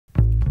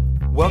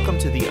Welcome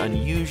to the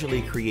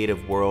unusually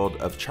creative world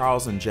of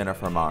Charles and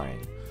Jennifer Mare.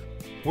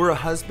 We're a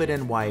husband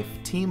and wife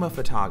team of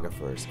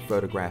photographers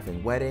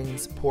photographing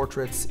weddings,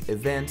 portraits,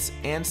 events,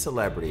 and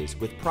celebrities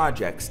with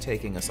projects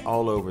taking us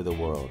all over the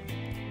world.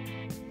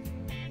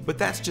 But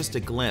that's just a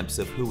glimpse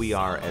of who we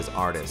are as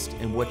artists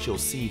and what you'll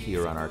see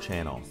here on our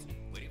channel.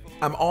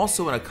 I'm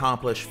also an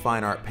accomplished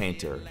fine art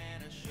painter,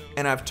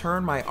 and I've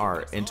turned my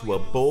art into a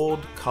bold,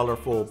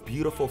 colorful,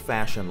 beautiful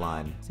fashion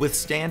line with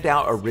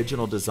standout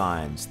original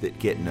designs that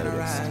get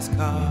noticed.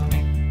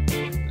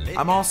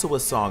 I'm also a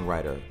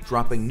songwriter,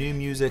 dropping new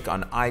music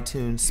on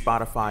iTunes,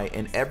 Spotify,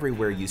 and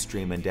everywhere you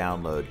stream and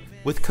download,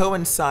 with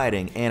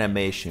coinciding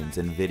animations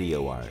and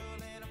video art.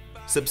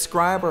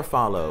 Subscribe or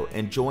follow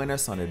and join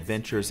us on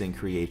adventures in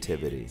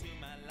creativity.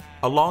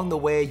 Along the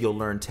way, you'll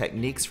learn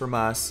techniques from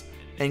us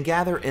and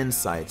gather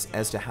insights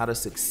as to how to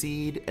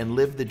succeed and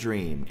live the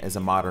dream as a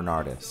modern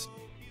artist.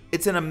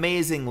 It's an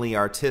amazingly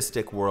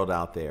artistic world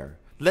out there.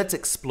 Let's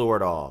explore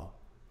it all,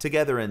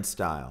 together in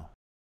style.